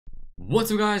What's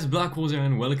up guys, Blackwar here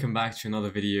and welcome back to another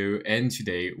video, and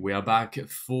today we are back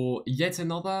for yet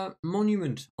another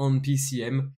monument on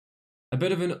PCM. A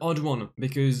bit of an odd one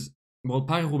because, well,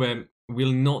 Paris-Roubaix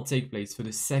will not take place for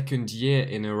the second year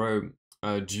in a row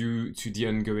due to the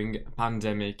ongoing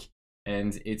pandemic,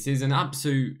 and it is an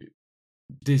absolute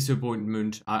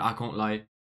disappointment, I can't lie.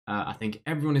 I think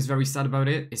everyone is very sad about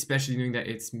it, especially knowing that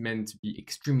it's meant to be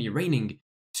extremely raining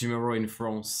tomorrow in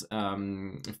France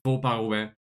for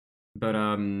Paris-Roubaix. But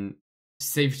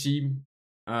safety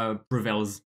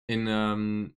prevails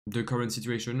in the current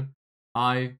situation.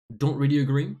 I don't really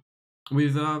agree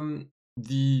with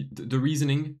the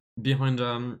reasoning behind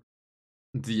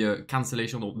the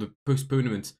cancellation or the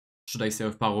postponement, should I say,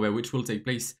 of Paris-Roubaix, which will take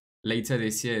place later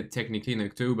this year, technically in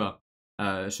October,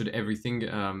 should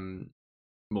everything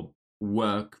well,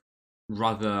 work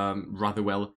rather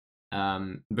well.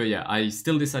 But yeah, I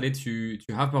still decided to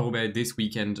have Paris-Roubaix this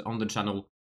weekend on the channel.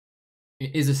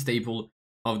 It is a staple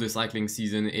of the cycling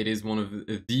season. It is one of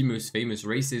the most famous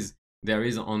races there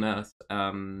is on earth.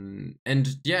 And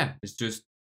yeah, it's just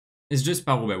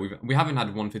Paris-Roubaix. We haven't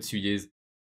had one for 2 years.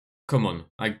 Come on,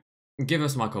 like, give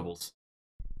us my cobbles.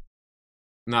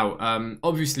 Now,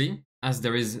 obviously, as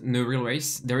there is no real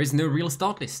race, there is no real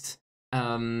start list.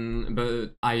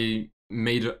 But I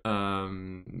made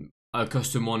a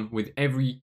custom one with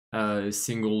every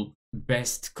single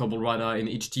best cobble rider in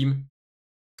each team.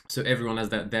 So everyone has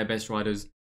their best riders.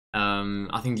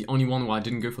 I think the only one where I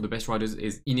didn't go for the best riders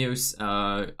is Ineos.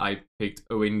 I picked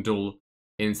Owen Dole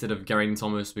instead of Geraint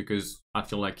Thomas because I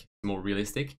feel like it's more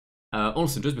realistic.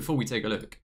 Also, just before we take a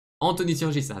look, Anthony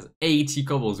Turgis has 80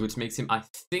 cobbles, which makes him, I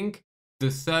think, the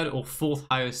 3rd or 4th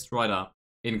highest rider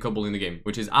in cobble in the game,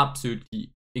 which is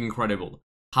absolutely incredible.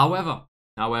 However,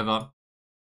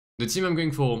 the team I'm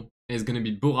going for is going to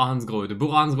be Bora Hansgrohe, the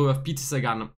Bora Hansgrohe of Peter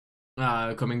Sagan.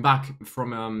 Coming back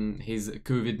from his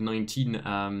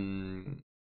COVID-19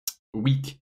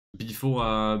 week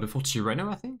before Tirreno,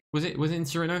 I think. Was it in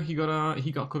Tirreno he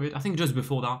got COVID? I think just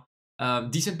before that.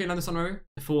 Decent Milan San Remo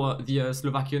for the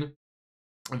Slovakian.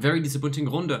 A very disappointing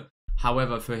Ronde,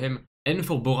 however, for him and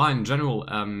for Bora in general.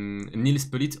 Nils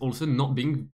Politt also not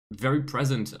being very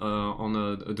present on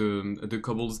the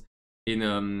cobbles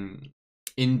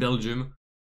in Belgium.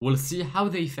 We'll see how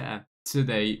they fare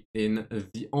today in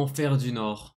the Enfer du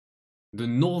Nord, the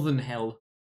northern hell.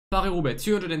 Paris-Roubaix,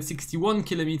 261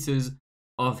 kilometers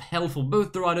of hell for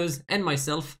both the riders and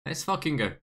myself. Let's fucking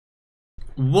go.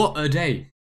 What a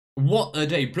day. What a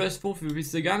day. +4 for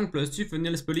Sagan, +2 for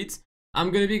Nils Politt.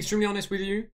 I'm gonna be extremely honest with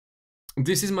you.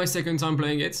 This is my second time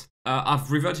playing it.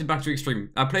 I've reverted back to extreme.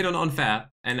 I played on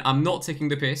unfair, and I'm not taking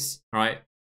the piss, right?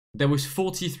 There was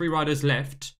 43 riders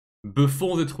left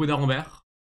before the Trou d'Arambert.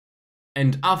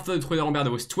 And after the Trou d'Arambert,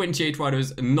 there was 28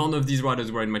 riders, and none of these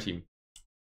riders were in my team.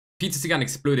 Peter Sagan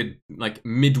exploded like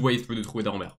midway through the Trou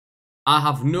d'Arambert. I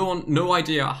have no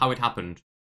idea how it happened.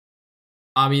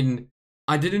 I mean,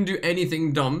 I didn't do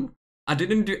anything dumb. I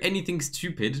didn't do anything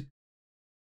stupid.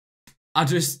 I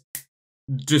just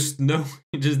no,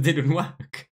 it just didn't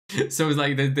work. So it's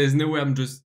like, there's no way I'm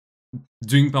just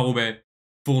doing Paris-Roubaix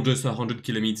for just 100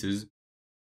 kilometers.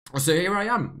 So here I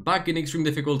am, back in extreme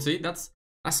difficulty. That's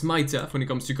my turf when it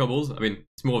comes to cobbles. I mean,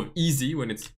 it's more of easy when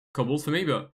it's cobbles for me,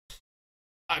 but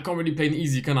I can't really play in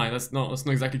easy, can I? That's not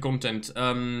exactly content.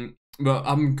 But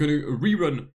I'm gonna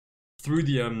rerun through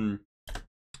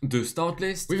the start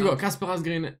list. We've got Casper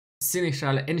Asgreen,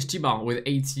 Sénéchal, and Stibar with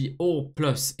 80 or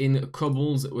plus in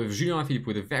cobbles, with Julien Alaphilippe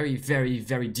with a very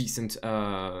decent,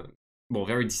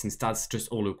 very decent stats just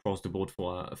all across the board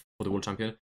for the world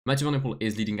champion. Mathieu Van der Poel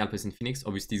is leading Alpes in Phoenix.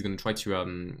 Obviously, he's gonna try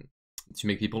to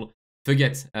make people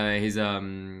forget his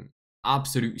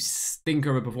absolute stinker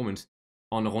of a performance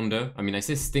on Ronde. I mean, I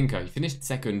say stinker. He finished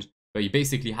second, but he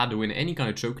basically had to win, and he kind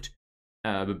of choked.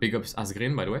 But big ups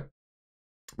Asgreen, by the way.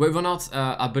 Wout van Aert,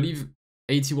 I believe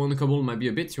 81 cobble might be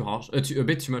a bit too harsh, a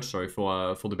bit too much. Sorry,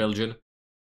 for the Belgian.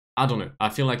 I don't know. I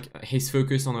feel like his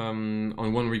focus on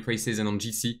one-week races and on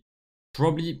GC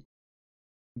probably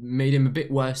made him a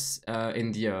bit worse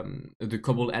in the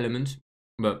cobble element.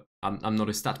 But I'm not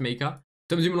a stat maker.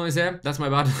 Tom Dumoulin is there, that's my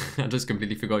bad. I just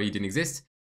completely forgot he didn't exist.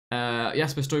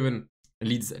 Jasper Stuyven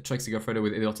leads Trek Segafredo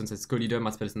with Edward Tenseth co-leader.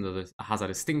 Mats Pedersen has had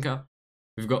a stinker.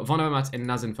 We've got Van Aert and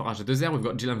Nazen for AG2R. We've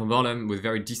got Gillian van Barlem with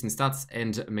very decent stats,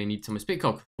 and mainly Thomas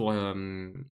Pidcock for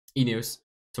Ineos.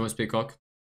 Thomas Pidcock,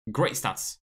 great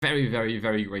stats, very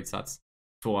great stats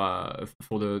for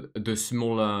the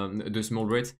small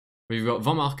Brit. We've got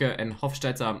Van Marke and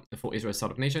Hofstetter for Israel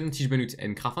Startup Nation, Tiege Benoot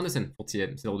and Kraf Andersen for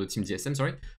TM, so the team DSM,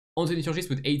 sorry. Anthony Turgis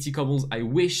with 80 cobbles. I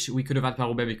wish we could have had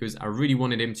Paris-Roubaix because I really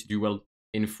wanted him to do well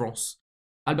in France.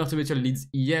 Alberto Bettiol leads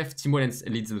EF. Tim Wellens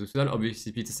leads the total.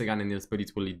 Obviously, Peter Sagan and Nils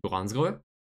Politt will lead Bora Hansgrohe.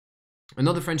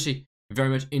 Another Frenchie very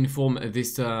much in form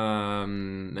this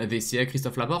year,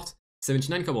 Christophe Laporte.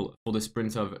 79 cobble for the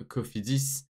sprint of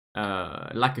Cofidis.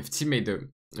 Lack of teammate though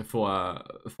for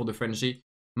the Frenchie.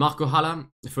 Marco Halla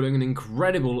following an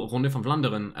incredible Ronde van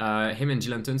Vlaanderen. Him and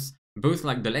Gilles Antons both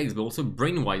like the legs, but also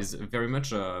brain-wise, very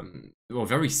much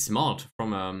very smart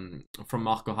from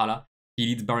Marco Halla. He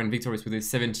leads Bahrain victorious with his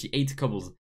 78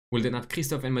 cobbles. We'll then have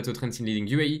Christophe and Matteo Trentin leading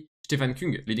UAE. Stefan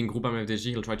Kung leading Groupama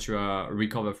FDJ. He'll try to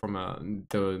recover from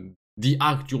the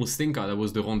actual stinker that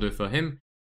was the Ronde for him.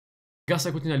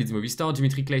 Garcia Coutinho leads Movistar.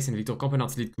 Dimitri Claes and Victor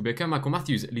Kampenaerts lead Kubeka. Marco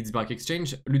Matthews leads Bike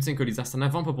Exchange. Lutsenko leads Astana.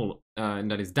 Van Poppel,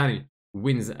 and that is Danny,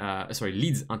 leads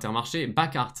Intermarché.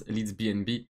 Bacart leads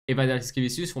BNB. Eva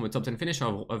Dalskevicius from a top 10 finisher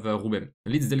of Roubaix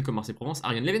leads Delco Marseille-Provence.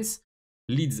 Ariane Levins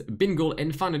leads Bingle.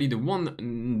 And finally, the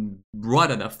one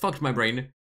rider that fucked my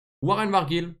brain, Warren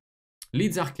Barguil,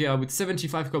 leads Arkea with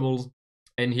 75 cobbles.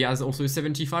 And he has also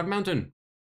 75 mountain.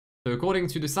 So according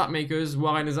to the stat makers,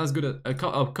 Warren is as good a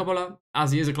cobbler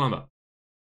as he is a climber.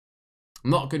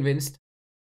 Not convinced.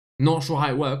 Not sure how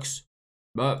it works.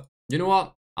 But you know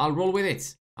what? I'll roll with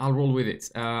it.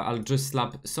 I'll just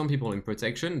slap some people in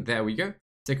protection. There we go.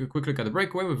 Take a quick look at the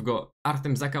breakaway. We've got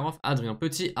Artem Zakharov, Adrien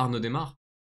Petit, Arnaud Demar,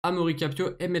 Amaury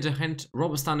Capio, Emmejer Hent,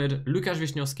 Rob Stannard, Lukáš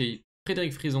Wisniewski,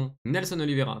 Frédéric Frison, Nelson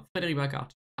Oliveira, Frédéric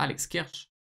Bacart, Alex Kirch,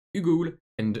 Hugo Hull,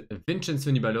 and Vincenzo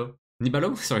Nibali,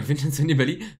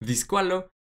 the Squallo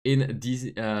in this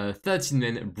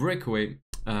 13-man breakaway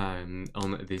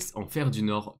on this Enfer du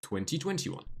Nord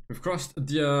 2021. We've crossed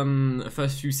the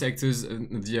first few sectors,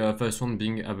 the first one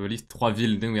being, I believe,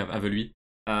 Troisville, then we have Avelui.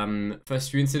 First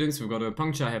few incidents, we've got a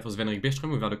puncture here for Sven-Erik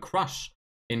Bergström, we've had a crash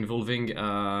involving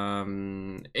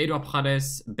Edouard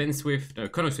Prades, Ben Swift,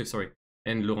 Conor Swift,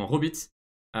 and Laurent Robit.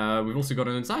 We've also got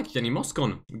an attack, Yanni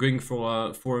Moscon, going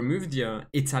for a move, the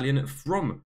Italian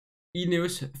from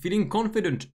Ineos, feeling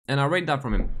confident, and I rate that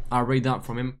from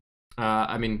him.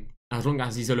 I mean, as long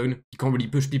as he's alone, he can't really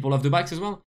push people off the bikes as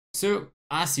well. So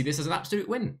I see this as an absolute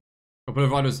win. A couple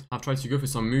of riders have tried to go for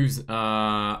some moves.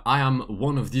 I am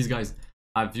one of these guys.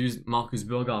 I've used Marcus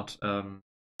Burgart, who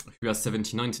has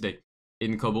 79 today,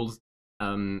 in cobbles.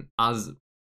 I'm gonna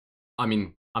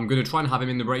try and have him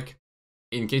in the break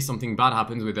in case something bad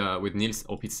happens with Nils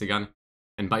or Pete Sagan.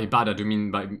 And by bad, I do mean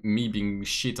by me being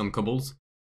shit on cobbles.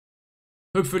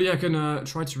 Hopefully I can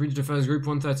try to reach the first group,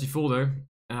 134 though.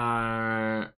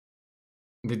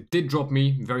 They did drop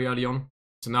me very early on,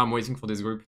 so now I'm waiting for this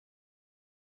group.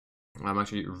 I'm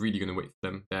actually really gonna wait for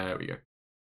them. There we go.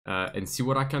 And see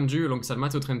what I can do alongside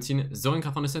Matteo Trentin, Zoran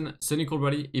Krafandersen, Sonny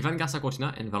Colbrelli, Ivan Garcia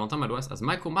Cortina, and Valentin Madouas, as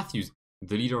Michael Matthews,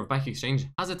 the leader of Bike Exchange,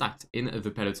 has attacked in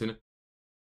the peloton.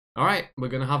 Alright, we're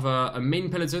gonna have a main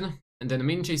peloton, and then a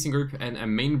main chasing group, and a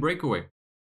main breakaway.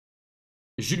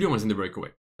 Julien is in the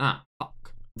breakaway. Ah,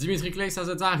 fuck. Dimitri Claes has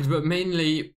attacked, but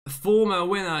mainly former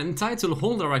winner and title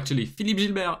holder, actually. Philippe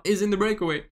Gilbert is in the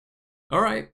breakaway.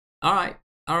 Alright.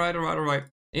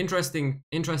 Interesting.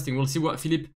 We'll see what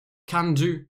Philippe can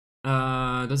do.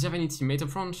 Does he have any teammate up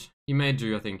front? He may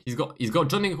do, I think. He's got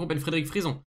John Degenkolb and Frédéric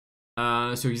Frison.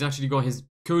 So he's actually got his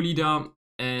co-leader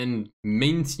and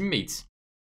main teammate.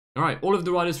 Alright, all of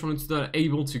the riders from the that are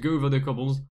able to go over the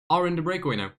cobbles are in the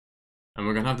breakaway now. And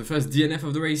we're gonna have the first DNF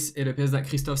of the race. It appears that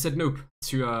Christophe said nope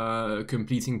to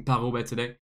completing Paris-Roubaix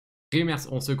today. Remers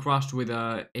also crashed with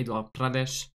Edouard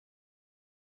Pradesh.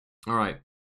 Alright.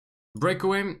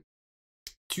 Breakaway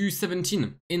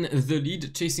 2:17 in the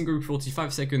lead. Chasing group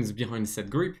 45 seconds behind said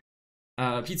group.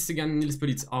 Pete Sagan and Nils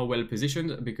Politt are well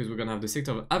positioned because we're gonna have the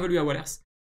sector of Avelui-Wallers.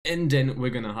 And then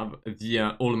we're gonna have the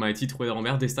almighty Trois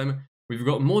d'Arambert. This time we've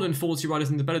got more than 40 riders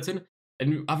in the peloton.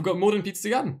 And I've got more than Pete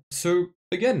Sagan. So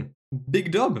again,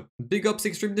 big dub. Big ups,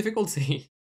 extreme difficulty.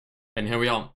 And here we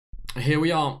are.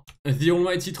 The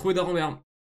almighty Trois d'Arambert.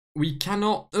 We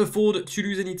cannot afford to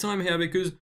lose any time here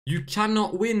because you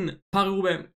cannot win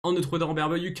Paris-Roubaix on the Trois d'Arambert,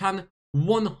 but you can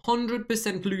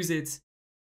 100% lose it.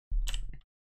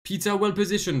 Peter well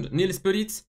positioned. Nils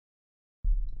Politt,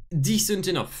 decent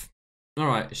enough.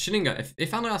 Alright, Schillinger.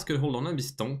 If Andreas could hold on and be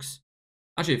stonks.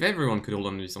 Actually, if everyone could hold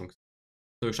on and be stonks.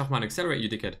 So Schachmann, accelerate, you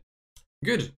dickhead.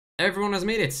 Good. Everyone has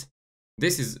made it.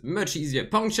 This is much easier.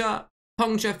 Puncture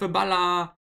for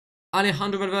Bala.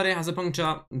 Alejandro Valverde has a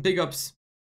puncture. Big ups.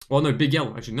 Well, no, Big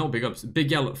L. Actually, not big ups.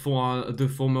 Big L for the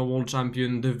former world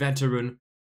champion, the veteran.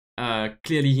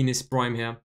 Clearly in his prime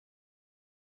here.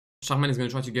 Schachmann is going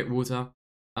to try to get water.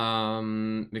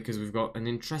 Because we've got an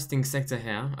interesting sector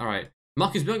here. Alright.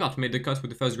 Marcus Burgart made the cut with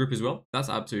the first group as well. That's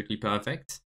absolutely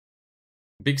perfect.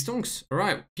 Big stonks.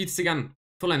 Alright. Pete Sagan,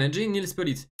 full energy. Nils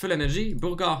Politt, full energy.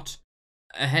 Burgart,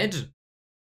 ahead.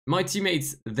 My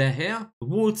teammates, they're here.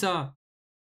 Water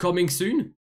coming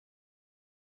soon.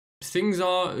 Things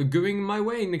are going my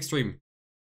way in extreme.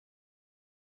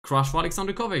 Crash for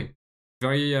Alexander Covey.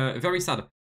 Very sad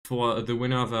for the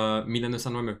winner of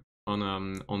Milano-San Remo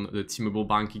on the T-Mobile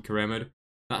Bank career mode.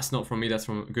 That's not from me, that's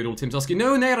from good old Tim Toski.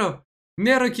 No, Nairo!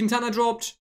 Nairo Quintana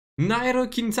dropped.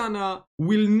 Nairo Quintana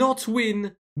will not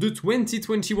win the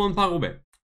 2021 Paris-Roubaix.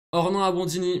 Ornan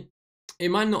Abondini, it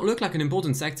might not look like an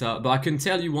important sector, but I can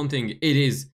tell you one thing, it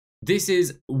is. This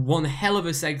is one hell of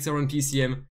a sector on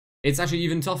PCM. It's actually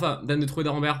even tougher than the Tour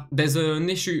d'Arambert. There's an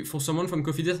issue for someone from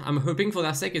Cofidis. I'm hoping for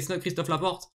their sake it's not Christophe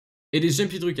Laporte. It is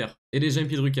Jean-Pierre Drucker. It is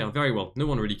Jean-Pierre Drucker. Very well. No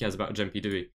one really cares about Jean-Pierre,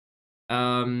 do we?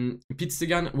 Pete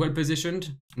Sagan, well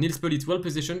positioned. Nils Politt, well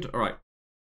positioned. Alright.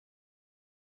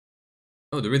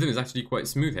 Oh, the rhythm is actually quite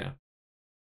smooth here.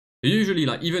 Usually,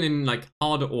 like, even in like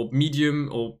hard or medium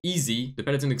or easy, the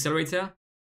peloton accelerates here.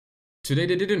 Today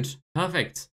they didn't.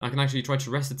 Perfect. I can actually try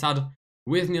to rest a tad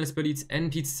with Nils Politt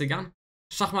and Pete Sagan.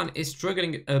 Schachmann is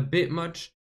struggling a bit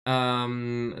much.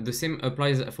 The same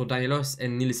applies for Danielos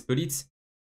and Nils Politt.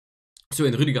 So,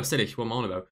 and Rüdiger Selig, what am I on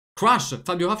about? Crash!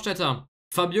 Fabio Hofstetter.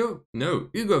 Fabio? No,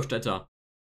 Hugo Hofstetter.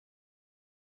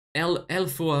 L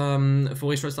for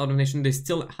Race Start of Nation, they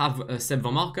still have Seb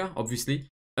Van Marke, obviously.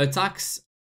 Attacks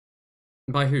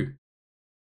by who?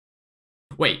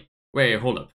 Wait,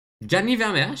 hold up. Gianni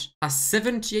Vermeersch has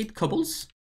 78 cobbles?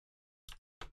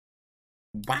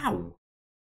 Wow.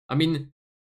 I mean,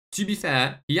 to be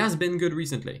fair, he has been good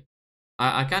recently.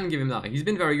 I can give him that. He's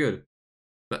been very good.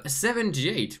 But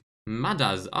 78?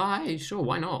 Madaz. Aye, sure,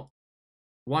 why not?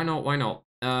 Why not?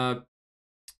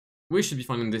 We should be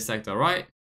fine in this sector, right?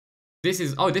 This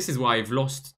is why I've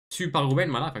lost 2 Paris-Roubaix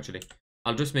in my life, actually.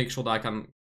 I'll just make sure that I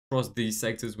can cross these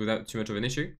sectors without too much of an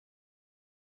issue.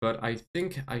 But I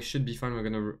think I should be fine. We're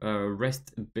gonna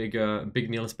rest big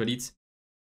Nils Politt.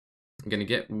 I'm gonna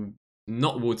get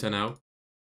not water now.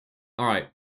 Alright,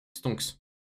 stonks.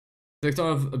 Sector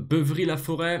of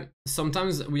Beuvry-la-Forêt.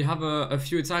 Sometimes we have a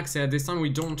few attacks here. This time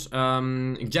we don't.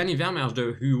 Gianni Vermeersch,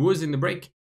 though, who was in the break,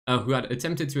 who had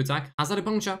attempted to attack, has had a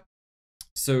puncture.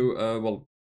 So, well,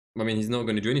 I mean, he's not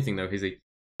going to do anything now, is he?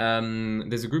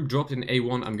 There's a group dropped in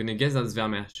A1. I'm going to guess that's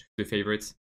Vermeersch, the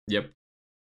favorites. Yep.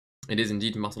 It is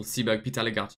indeed. Marcel Seeberg, Peter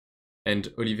Legard,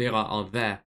 and Oliveira are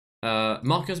there.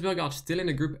 Marcus Burgard still in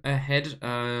the group ahead.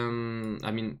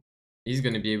 I mean, he's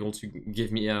going to be able to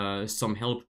give me some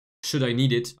help should I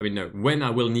need it. I mean, no, when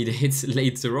I will need it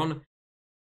later on.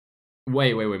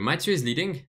 Wait. Mathieu is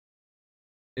leading?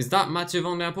 Is that Mathieu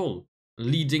van der Poel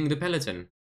leading the peloton?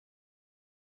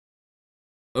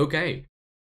 Okay.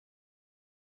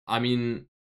 I mean,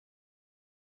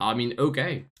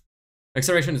 okay.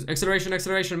 Acceleration.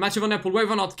 Mathieu van der Poel,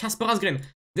 wave or not, Casper Asgreen.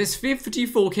 There's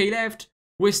 54k left.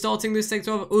 We're starting this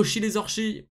sector of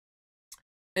Auchy-les-Orchies.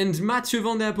 And Mathieu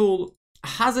van der Poel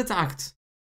has attacked.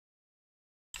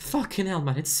 Fucking hell,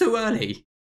 man, it's so early.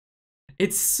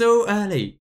 It's so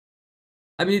early.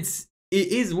 I mean, it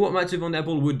is what Mathieu van der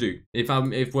Poel would do,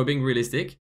 if we're being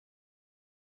realistic.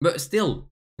 But still,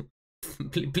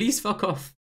 please fuck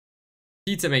off.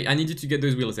 Peter, mate, I need you to get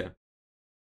those wheels here.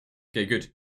 Okay,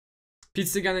 good. Pete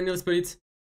Sagan and Nils Politt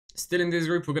still in this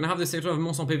group. We're gonna have the sector of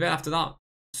Mont-Saint-Péver after that.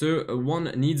 So one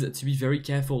needs to be very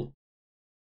careful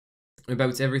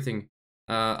about everything.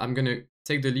 I'm gonna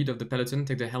take the lead of the peloton,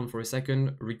 take the helm for a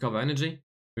second, recover energy.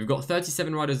 We've got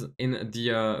 37 riders in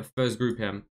the first group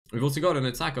here. We've also got an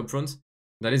attack up front.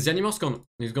 That is Gianni Moscon.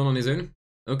 He's gone on his own.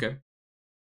 Okay.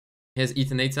 Here's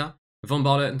Ethan Nater. Van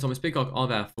Baarle and Thomas Pidcock are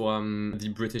there for the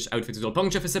British outfit as well.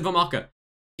 Puncture for Seb Van Marke.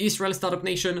 Israel Startup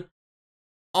Nation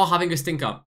are having a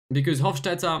stinker because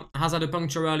Hofstetter has had a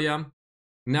puncture earlier.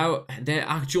 Now their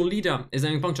actual leader is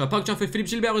having a puncture. Puncture for Philippe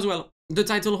Gilbert as well. The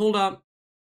title holder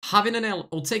having an L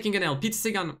or taking an L. Pete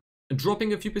Sagan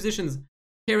dropping a few positions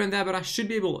here and there, but I should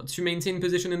be able to maintain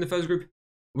position in the first group.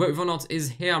 Wout van Aert is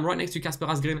here right next to Casper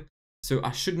Asgreen, so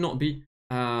I should not be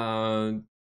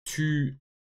too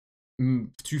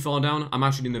far down. I'm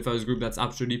actually in the first group. That's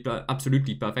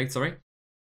absolutely perfect. Sorry.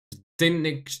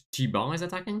 Zdeněk Štýbar is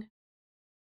attacking.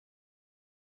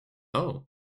 Oh,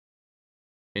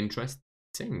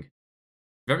 interesting.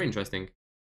 Very interesting.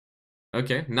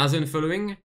 Okay, Nazen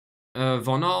following.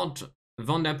 Van Aert,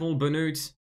 Van der Poel,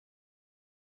 Benoit.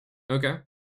 Okay,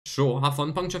 sure. Have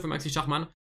fun. Puncture for Maxi Schachmann.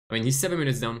 I mean, he's 7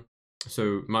 minutes down,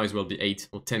 so might as well be 8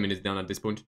 or 10 minutes down at this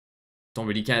point. Don't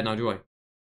really care now, do I?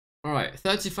 Alright,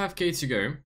 35k to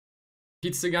go.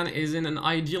 Pete Sagan is in an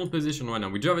ideal position right now.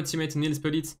 We do have a teammate, Nils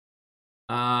Politt.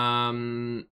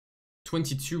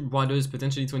 22 riders,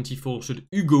 potentially 24. Should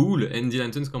Hugo Hull and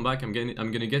Dylan Tuns come back? I'm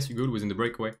gonna guess Hugo Hull was in the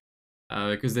breakaway.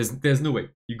 Because there's no way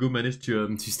you go manage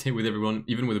to stay with everyone,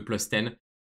 even with a +10.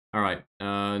 All right,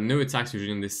 no attacks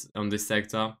usually on this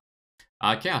sector.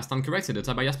 Okay, I stand corrected.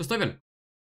 Attack by Jasper Stuyven.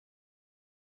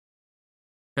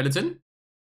 Peloton.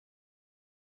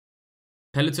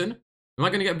 Peloton. Am I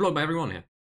going to get blocked by everyone here?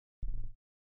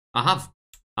 I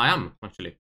am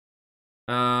actually.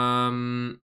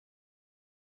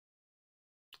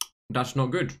 That's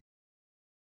not good.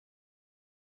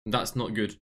 That's not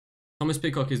good. Thomas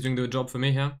Peacock is doing the job for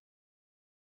me here.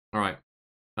 Alright.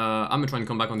 I'm gonna try and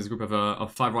come back on this group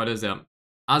of 5 riders there.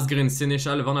 Asgreen,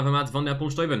 Seneschal, Van Avermaet, Van der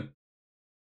Poel, Stuyven.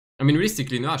 I mean,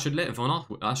 realistically, no, I should let Van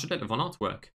Aert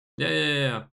work.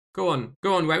 Yeah. Go on,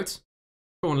 Wout.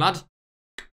 Go on, lad.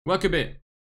 Work a bit.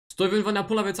 Stuyven, Van der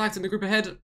Poel have attacked in the group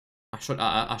ahead. I should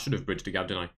have bridged the gap,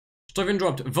 didn't I? Stuyven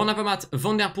dropped. Van Avermaet,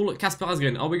 Van der Poel, Casper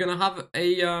Asgreen. Are we gonna have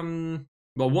a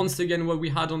well, once again what we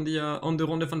had on the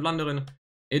Ronde van Vlaanderen?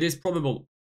 It is probable.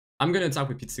 I'm gonna attack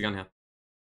with Pete Sagan here.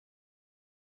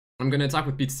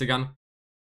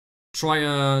 Try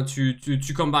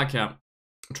to come back here.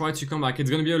 Try to come back. It's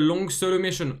gonna be a long solo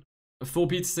mission for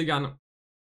Pete Sagan.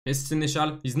 It's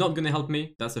Seneschal. He's not gonna help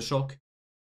me. That's a shock.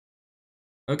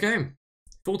 Okay.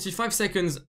 45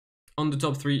 seconds on the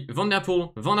top 3. Van der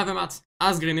Poel, Van Avermaet,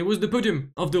 Asgreen. It was the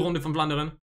podium of the Ronde van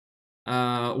Vlaanderen.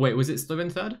 Wait, was it Stuyven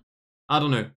third? I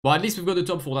don't know. Well, at least we've got the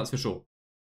top 4, that's for sure.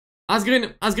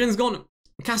 Asgreen's gone.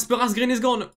 Casper Asgreen is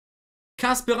gone.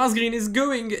 Casper Asgreen is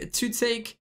going to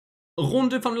take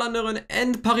Ronde van Vlaanderen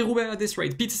and Paris-Roubaix at this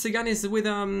rate. Peter Sagan is with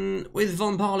Van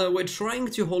Baarle. We're trying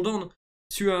to hold on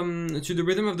to the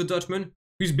rhythm of the Dutchman,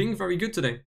 who's being very good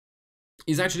today.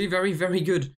 He's actually very, very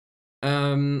good.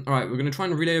 Alright, we're gonna try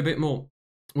and relay a bit more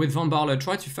with Van Baarle.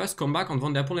 Try to first come back on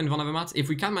Van der Poel and Van Avermaet. If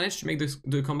we can manage to make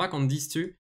the comeback on these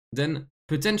two, then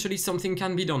potentially something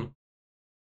can be done.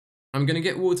 I'm gonna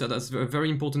get water, that's a very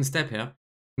important step here.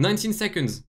 19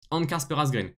 seconds on Casper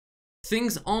Asgreen.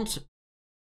 Things aren't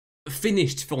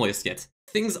finished for us yet.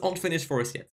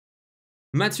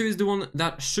 Mathieu is the one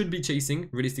that should be chasing,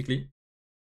 realistically.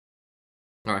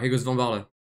 Alright, here goes Van Baarle.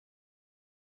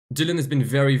 Dylan has been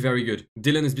very, very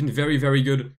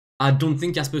good. I don't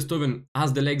think Jasper Stuyven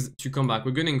has the legs to come back.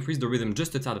 We're gonna increase the rhythm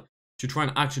just a tad to try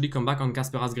and actually come back on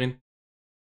Casper Asgreen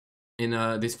in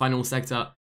this final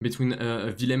sector between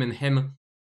Willem and Hem.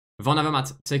 Van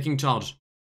Avermaet taking charge.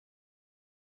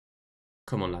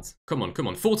 Come on, lads. Come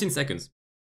on. 14 seconds.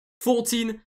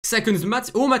 14 seconds.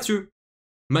 Mathieu.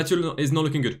 Mathieu is not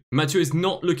looking good. Mathieu is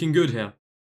not looking good here.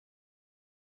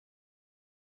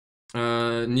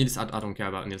 Niels, I don't care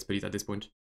about Niels Pelliet at this point.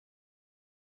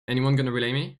 Anyone gonna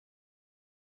relay me?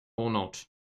 Or not?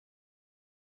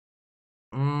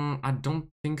 I don't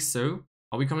think so.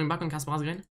 Are we coming back on Casper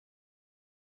Asgreen?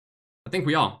 I think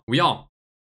we are.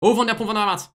 Oh, Van der Poel, Van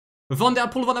Avermaet. Van der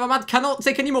Poel, Van Avermaet cannot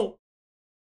take anymore.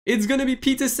 It's gonna be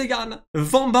Peter Sagan,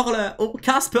 Van Baarle, or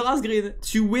Casper Asgreen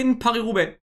to win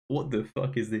Paris-Roubaix. What the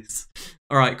fuck is this?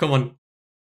 Alright, come on.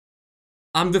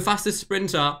 I'm the fastest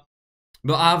sprinter,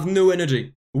 but I have no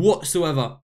energy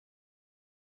whatsoever.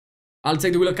 I'll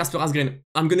take the wheel of Casper Asgreen.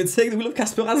 I'm gonna take the wheel of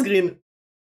Casper Asgreen.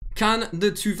 Can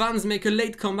the two vans make a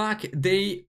late comeback?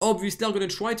 They obviously are gonna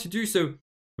try to do so.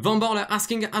 Van Baarle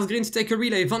asking Asgreen to take a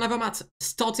relay. Van Avermaet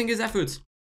starting his efforts.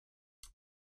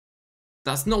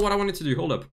 That's not what I wanted to do.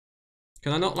 Hold up.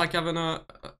 Can I not like have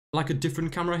a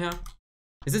different camera here?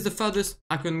 Is this the furthest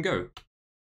I can go?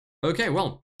 Okay,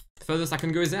 well, the furthest I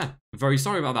can go is there. Very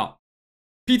sorry about that.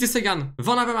 Peter Sagan,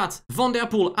 Van Avermaet, Van der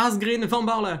Poel, Asgreen, Van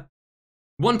Baarle.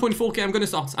 1.4k. I'm gonna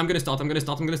start.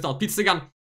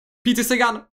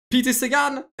 Peter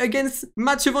Sagan against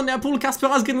Mathieu Van der Poel, Casper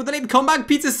Asgreen with a late comeback.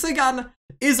 Peter Sagan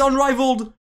is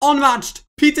unrivaled, unmatched.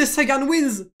 Peter Sagan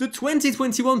wins the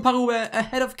 2021 Paris-Roubaix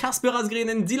ahead of Casper Asgreen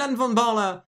and Dylan Van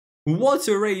Baarle. What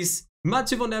a race.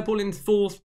 Mathieu Van der Poel in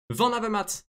 4th, Van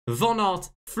Avermaet, Van Aert,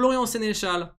 Florian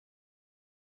Seneschal,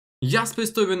 Jasper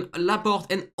Stuyven,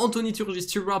 Laporte and Anthony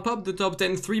Turgis to wrap up the top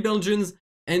 10. 3 Belgians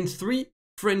and 3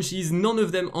 Frenchies, none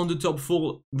of them on the top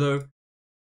 4 though.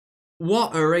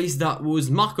 What a race that was.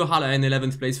 Marco Haller in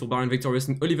 11th place for Baron Victorious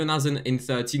and Oliver Nazen in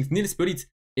 13th. Niels Pelliet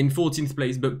in 14th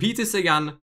place. But Peter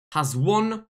Sagan has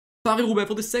won Paris-Roubaix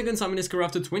for the second time in his career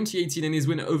after 2018 and his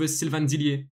win over Sylvain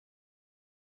Dillier.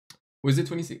 Was it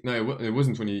 26? No, it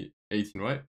wasn't 2018,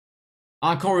 right?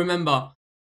 I can't remember.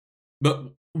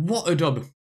 But what a job.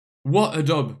 What a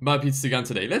job by Peter Sagan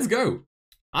today. Let's go.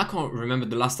 I can't remember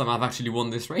the last time I've actually won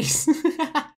this race.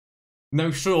 No,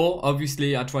 sure,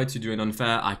 obviously I tried to do an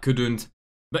unfair, I couldn't.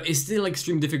 But it's still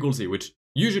extreme difficulty, which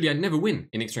usually I'd never win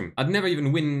in extreme. I'd never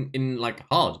even win in like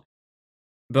hard.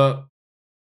 But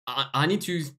I need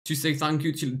to say thank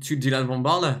you to Dylan van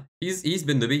Baarle. He's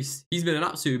been the beast. He's been an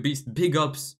absolute beast. Big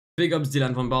ups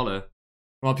Dylan van Baarle.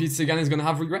 Well, Peter Sagan is gonna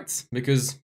have regrets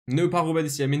because no Paris-Roubaix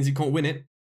this year means he can't win it.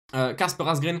 Kasper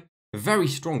Asgreen, very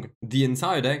strong the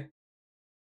entire day,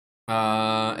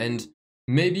 and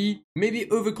maybe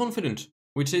overconfident,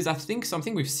 which is I think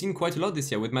something we've seen quite a lot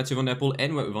this year with Mathieu van der Poel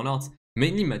and Wout van Aert.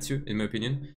 Mainly Mathieu, in my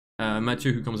opinion.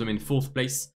 Mathieu, who comes home in 4th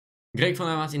place. Greg van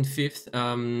Aert in 5th.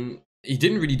 He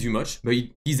didn't really do much, but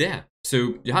he's there.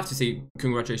 So you have to say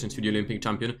congratulations to the Olympic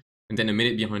champion. And then a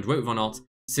minute behind Wout van Aert,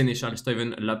 Sénéchal,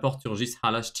 Stuyven, Laporte, Turgis,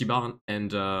 Halas, Tibar,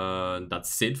 and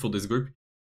that's it for this group.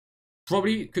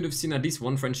 Probably could have seen at least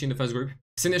one Frenchie in the first group.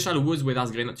 Sénéchal was with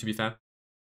Asgreen, to be fair.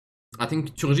 I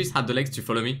think Turgis had the legs to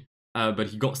follow me, but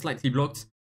he got slightly blocked.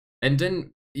 And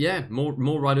then, yeah,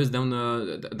 more riders down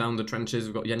the trenches.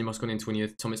 We've got Yanni Moscon in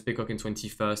 20th, Thomas Pidcock in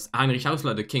 21st, Heinrich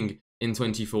Hausler, the king, in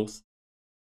 24th.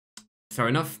 Fair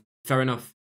enough.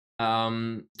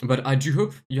 But I do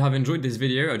hope you have enjoyed this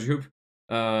video. I do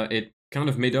hope it kind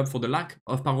of made up for the lack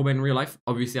of Paris-Roubaix in real life.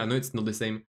 Obviously, I know it's not the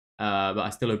same, but I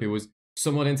still hope it was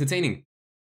somewhat entertaining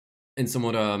and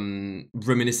somewhat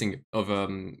reminiscing of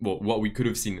well, what we could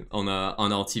have seen on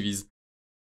our TVs.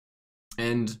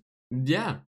 And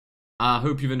yeah, I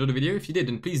hope you've enjoyed the video. If you did,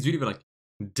 then please do leave a like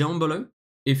down below.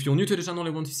 If you're new to the channel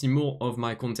and want to see more of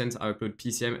my content, I upload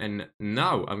PCM, and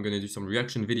now I'm going to do some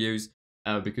reaction videos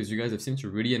because you guys have seemed to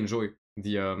really enjoy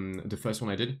the first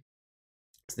one I did.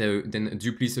 So then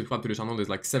do please subscribe to the channel. There's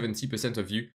like 70%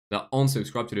 of you that aren't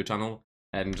subscribed to the channel,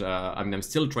 and I mean, I'm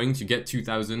still trying to get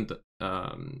 2,000.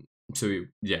 So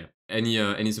yeah,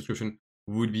 any subscription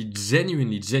would be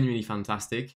genuinely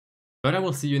fantastic. But I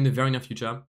will see you in the very near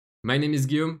future. My name is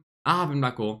Guillaume. I have been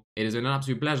Blackwar. It has been an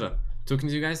absolute pleasure talking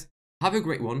to you guys. Have a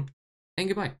great one, and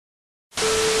goodbye.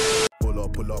 Pull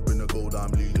up in the gold,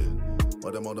 I'm leading.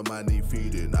 But them other man need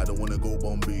feeding. I don't wanna go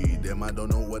Bombay. Them I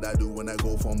don't know what I do when I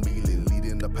go from Beeling.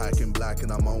 Leading the pack in black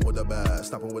and I'm on with the bat.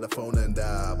 Snapping with a phone and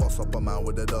dab. Boss up a man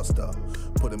with a duster.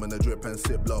 Put him in the drip and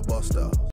sit blockbuster.